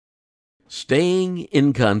Staying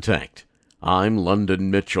in contact. I'm London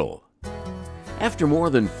Mitchell. After more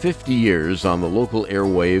than 50 years on the local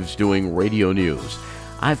airwaves doing radio news,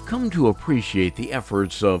 I've come to appreciate the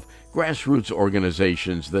efforts of grassroots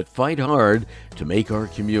organizations that fight hard to make our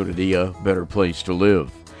community a better place to live.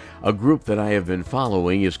 A group that I have been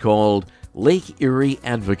following is called Lake Erie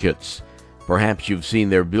Advocates. Perhaps you've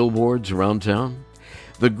seen their billboards around town.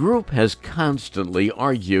 The group has constantly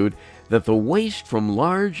argued that the waste from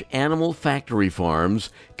large animal factory farms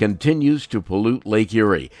continues to pollute Lake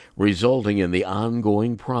Erie, resulting in the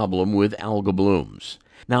ongoing problem with algal blooms.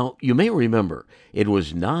 Now, you may remember, it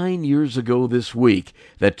was 9 years ago this week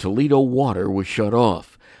that Toledo water was shut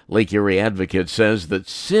off. Lake Erie Advocate says that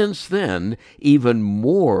since then, even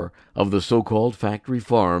more of the so-called factory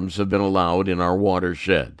farms have been allowed in our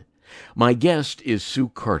watershed. My guest is Sue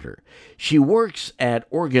Carter. She works at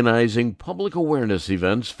organizing public awareness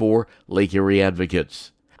events for Lake Erie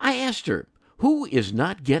Advocates. I asked her, who is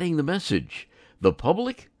not getting the message, the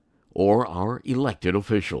public or our elected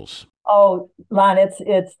officials? Oh, Lon, it's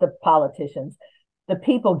the politicians. The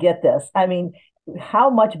people get this. I mean, how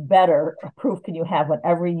much better proof can you have when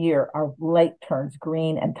every year our lake turns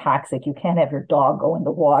green and toxic? You can't have your dog go in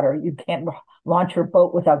the water. You can't launch your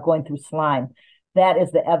boat without going through slime. That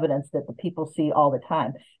is the evidence that the people see all the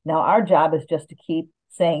time. Now, our job is just to keep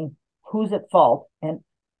saying who's at fault. And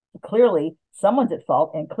clearly, someone's at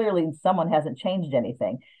fault, and clearly, someone hasn't changed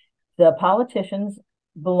anything. The politicians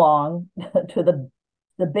belong to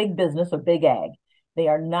the big business or big ag. They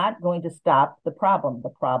are not going to stop the problem. The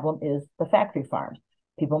problem is the factory farms.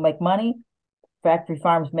 People make money, factory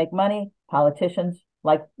farms make money, politicians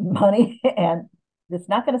like money, and it's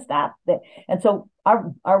not going to stop. And so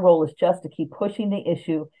our role is just to keep pushing the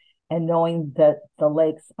issue and knowing that the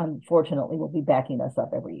lakes, unfortunately, will be backing us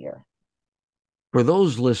up every year. For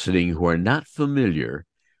those listening who are not familiar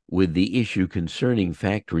with the issue concerning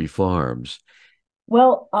factory farms.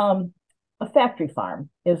 Well, a factory farm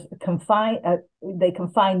is confined, they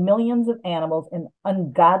confine millions of animals in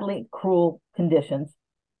ungodly, cruel conditions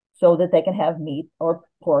so that they can have meat or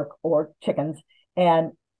pork or chickens.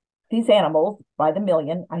 And these animals, by the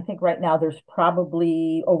million, I think right now there's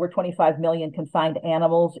probably over 25 million confined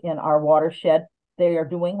animals in our watershed. They are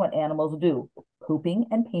doing what animals do, pooping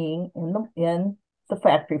and peeing in the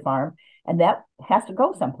factory farm, and that has to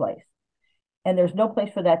go someplace. And there's no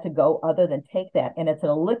place for that to go other than take that. And it's in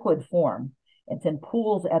a liquid form. It's in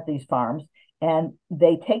pools at these farms. And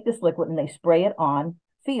they take this liquid and they spray it on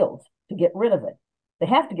fields to get rid of it. They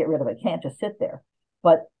have to get rid of it. It can't just sit there.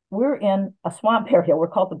 But we're in a swamp area. We're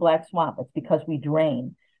called the Black Swamp. It's because we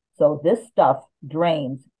drain. So this stuff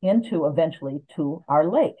drains into eventually to our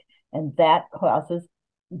lake. And that causes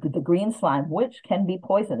the green slime, which can be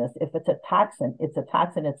poisonous. If it's a toxin,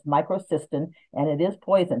 it's microcystin, and it is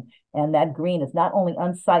poison. And that green is not only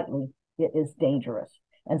unsightly, it is dangerous.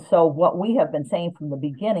 And so what we have been saying from the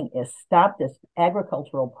beginning is stop this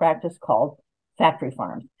agricultural practice called factory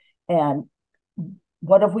farms. And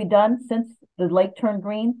what have we done since the lake turned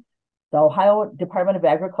green? The Ohio Department of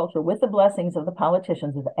Agriculture, with the blessings of the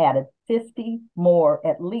politicians, has added 50 more,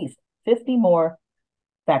 at least 50 more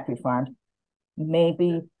factory farms,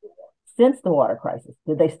 maybe since the water crisis.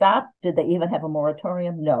 Did they stop? Did they even have a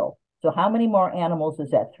moratorium? No. So how many more animals is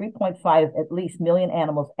that? 3.5 at least million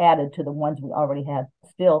animals added to the ones we already had,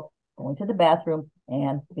 still going to the bathroom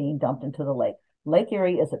and being dumped into the lake. Lake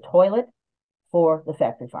Erie is a toilet for the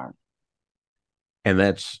factory farm. And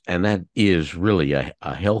that is really a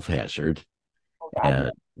health hazard,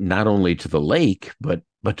 not only to the lake, but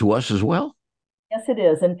to us as well. Yes, it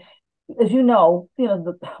is. And as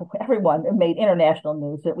everyone made international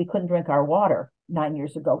news that we couldn't drink our water 9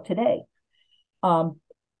 years ago today.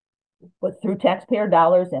 But through taxpayer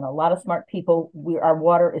dollars and a lot of smart people, our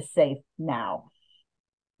water is safe now.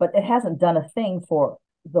 But it hasn't done a thing for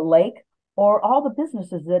the lake or all the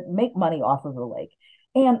businesses that make money off of the lake.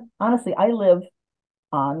 And honestly, I live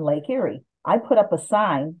on Lake Erie. I put up a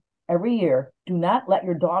sign every year, do not let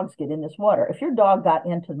your dogs get in this water. If your dog got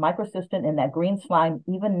into microcystin and that green slime,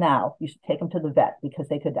 even now, you should take them to the vet because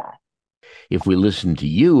they could die. If we listen to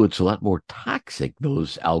you, it's a lot more toxic,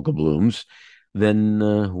 those algal blooms,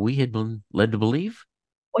 than we had been led to believe.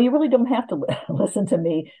 Well, you really don't have to listen to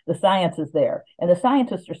me. The science is there. And the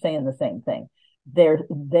scientists are saying the same thing.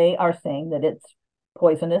 They are saying that it's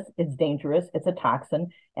poisonous, it's dangerous, it's a toxin.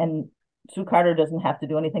 And Sue Carter doesn't have to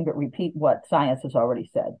do anything but repeat what science has already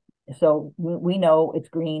said. So we know it's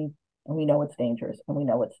green, and we know it's dangerous, and we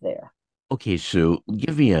know it's there. Okay, Sue,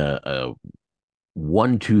 give me a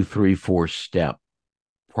 1, 2, 3, 4 step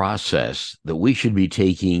process that we should be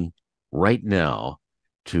taking right now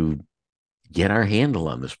to get our handle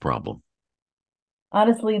on this problem.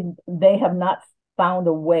 Honestly, they have not found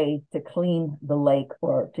a way to clean the lake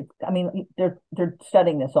or to, I mean, they're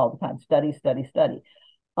studying this all the time, study, study, study.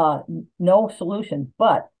 No solution.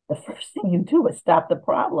 But the first thing you do is stop the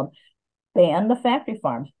problem. Ban the factory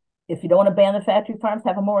farms. If you don't want to ban the factory farms,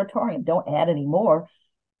 have a moratorium. Don't add any more.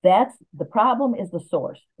 That's the problem is the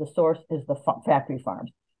source. The source is the factory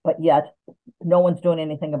farms. But yet, no one's doing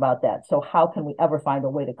anything about that. So how can we ever find a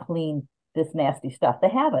way to clean this nasty stuff? They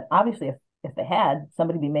haven't. Obviously, if they had,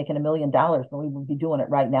 somebody would be making $1 million and we would be doing it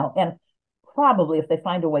right now. And probably if they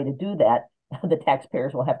find a way to do that, the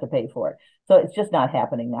taxpayers will have to pay for it. So it's just not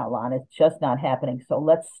happening now, Lon. It's just not happening. So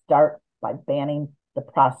let's start by banning the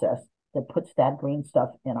process that puts that green stuff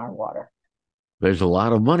in our water. There's a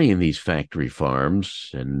lot of money in these factory farms,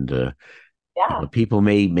 and Yeah. people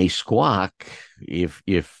may squawk if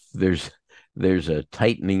there's a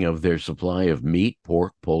tightening of their supply of meat,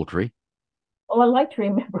 pork, poultry. Well, I like to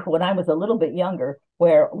remember when I was a little bit younger,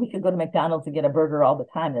 where we could go to McDonald's and get a burger all the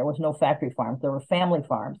time. There was no factory farms. There were family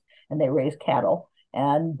farms, and they raised cattle,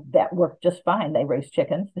 and that worked just fine. They raised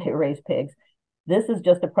chickens, they raised pigs. This is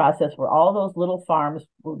just a process where all those little farms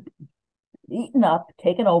were eaten up,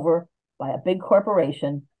 taken over by a big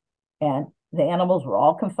corporation, and the animals were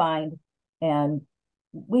all confined. And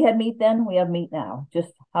we had meat then, we have meat now.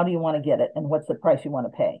 Just how do you want to get it, and what's the price you want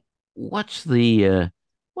to pay? What's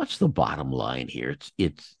the bottom line here?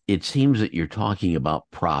 It seems that you're talking about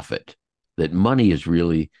profit, that money is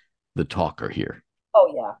really the talker here.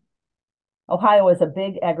 Oh yeah, Ohio is a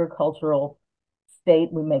big agricultural state.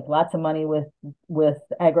 We make lots of money with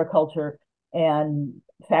agriculture, and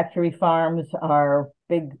factory farms are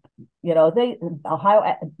big. They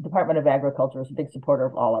Ohio Department of Agriculture is a big supporter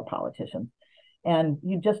of all our politicians, and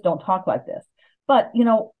you just don't talk like this. But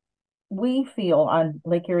we feel on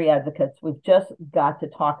Lake Erie Advocates, we've just got to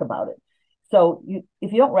talk about it. So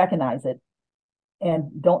if you don't recognize it,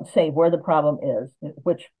 and don't say where the problem is,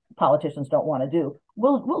 which politicians don't want to do,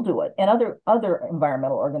 we'll do it, and other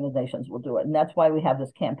environmental organizations will do it, and that's why we have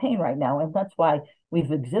this campaign right now, and that's why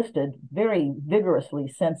we've existed very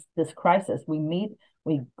vigorously since this crisis. We meet,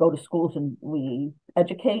 we go to schools, and we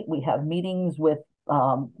educate. We have meetings with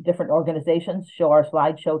different organizations, show our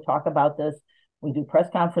slideshow, talk about this. We do press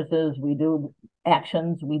conferences, we do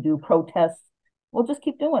actions, we do protests. We'll just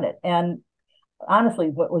keep doing it. And honestly,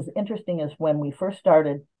 what was interesting is when we first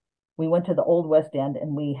started, we went to the old West End,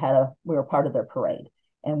 and we were part of their parade,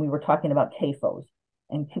 and we were talking about CAFOs,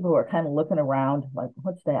 and people were kind of looking around like,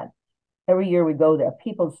 what's that? Every year we go there,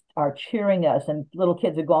 people are cheering us, and little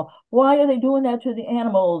kids are going, why are they doing that to the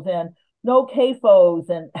animals? And no CAFOs.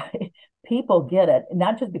 And people get it,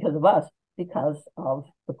 not just because of us, because of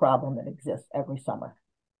the problem that exists every summer.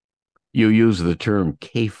 You use the term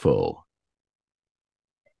CAFO.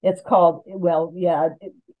 It's called, well, yeah,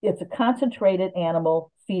 it's a concentrated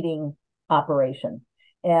animal feeding operation.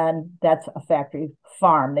 And that's a factory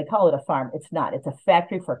farm. They call it a farm. It's not. It's a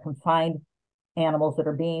factory for confined animals that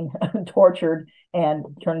are being tortured and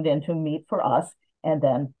turned into meat for us, and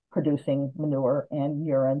then producing manure and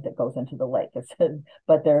urine that goes into the lake.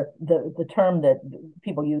 But the term that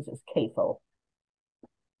people use is CAFO.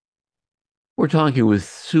 We're talking with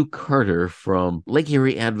Sue Carter from Lake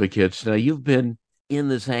Erie Advocates. Now, you've been in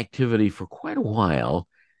this activity for quite a while.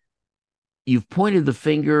 You've pointed the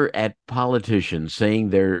finger at politicians, saying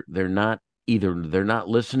they're not, either they're not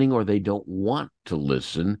listening or they don't want to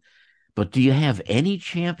listen. But do you have any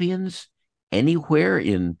champions anywhere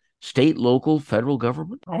in state, local, federal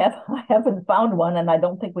government? I haven't found one, and I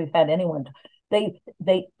don't think we've had anyone. They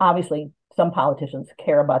obviously, some politicians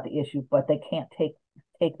care about the issue, but they can't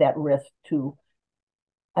take that risk to,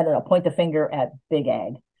 I don't know, point the finger at big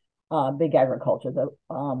ag, big agriculture.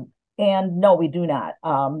 And no, we do not.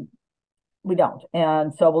 We don't.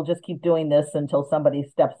 And so we'll just keep doing this until somebody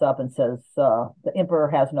steps up and says, the emperor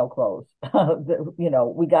has no clothes.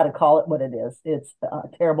 We got to call it what it is. It's a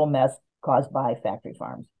terrible mess caused by factory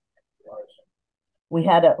farms. We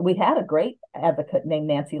had a great advocate named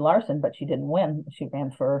Nancy Larson, but she didn't win. She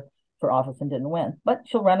ran for office and didn't win. But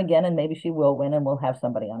she'll run again, and maybe she will win, and we'll have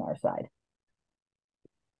somebody on our side.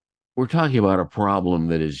 We're talking about a problem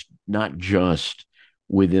that is not just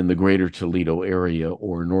within the greater Toledo area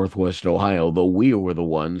or Northwest Ohio, though we were the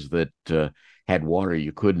ones that had water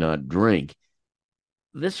you could not drink.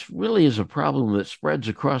 This really is a problem that spreads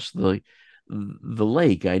across the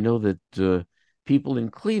lake. I know that people in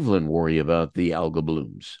Cleveland worry about the algal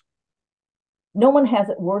blooms. No one has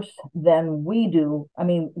it worse than we do. I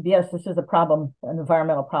mean, yes, this is a problem, an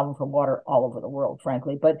environmental problem for water all over the world,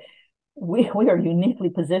 frankly, but we are uniquely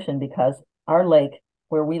positioned because our lake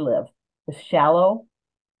where we live is shallow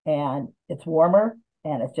and it's warmer,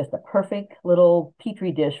 and it's just a perfect little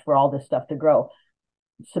petri dish for all this stuff to grow.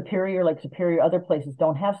 Lake Superior, other places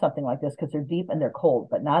don't have something like this because they're deep and they're cold,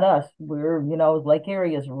 but not us. Lake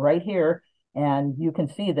Erie is right here, and you can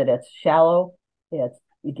see that it's shallow, it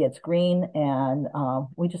gets green, and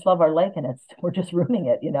we just love our lake, and we're just ruining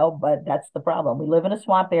it, But that's the problem. We live in a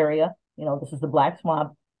swamp area. This is the Black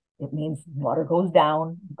Swamp. It means water goes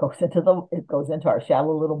down, it goes into our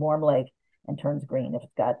shallow little warm lake and turns green if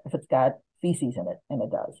it's got feces in it, and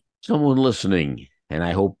it does. Someone listening, and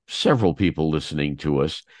I hope several people listening to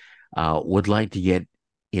us, would like to get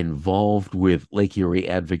involved with Lake Erie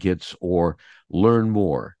Advocates or learn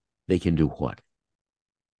more, they can do what?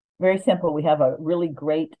 Very simple. We have a really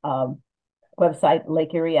great website,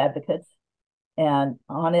 Lake Erie Advocates, and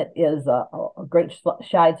on it is a great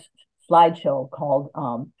slideshow called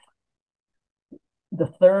The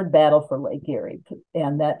Third Battle for Lake Erie.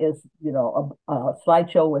 And that is, a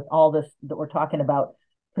slideshow with all this that we're talking about,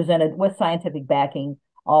 presented with scientific backing.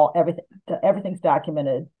 Everything's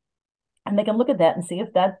documented, and they can look at that and see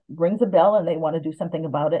if that rings a bell and they want to do something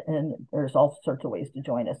about it. And there's all sorts of ways to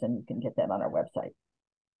join us, and you can get that on our website.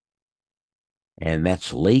 And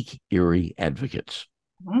that's Lake Erie Advocates.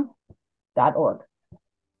 .org.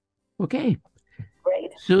 Okay.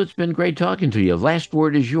 Great. Sue, it's been great talking to you. Last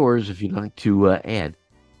word is yours if you'd like to add.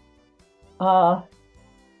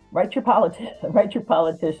 Write your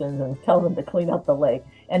politicians and tell them to clean up the lake,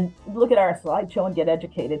 and look at our slideshow and get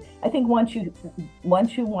educated. I think once you want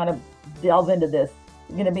to delve into this,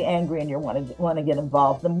 you're going to be angry and you want to get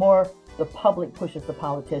involved. The more the public pushes the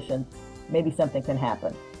politicians, maybe something can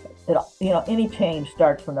happen. Any change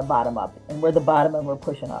starts from the bottom up, and we're the bottom and we're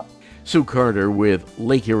pushing up. Sue Carter with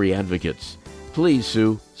Lake Erie Advocates. Please,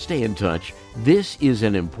 Sue, stay in touch. This is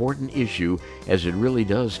an important issue, as it really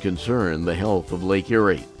does concern the health of Lake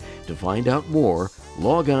Erie. To find out more,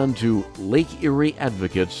 log on to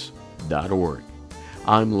lakeerieadvocates.org.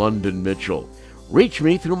 I'm London Mitchell. Reach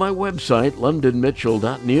me through my website,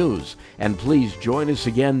 londonmitchell.news, and please join us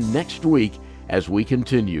again next week as we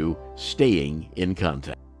continue staying in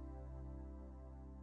contact.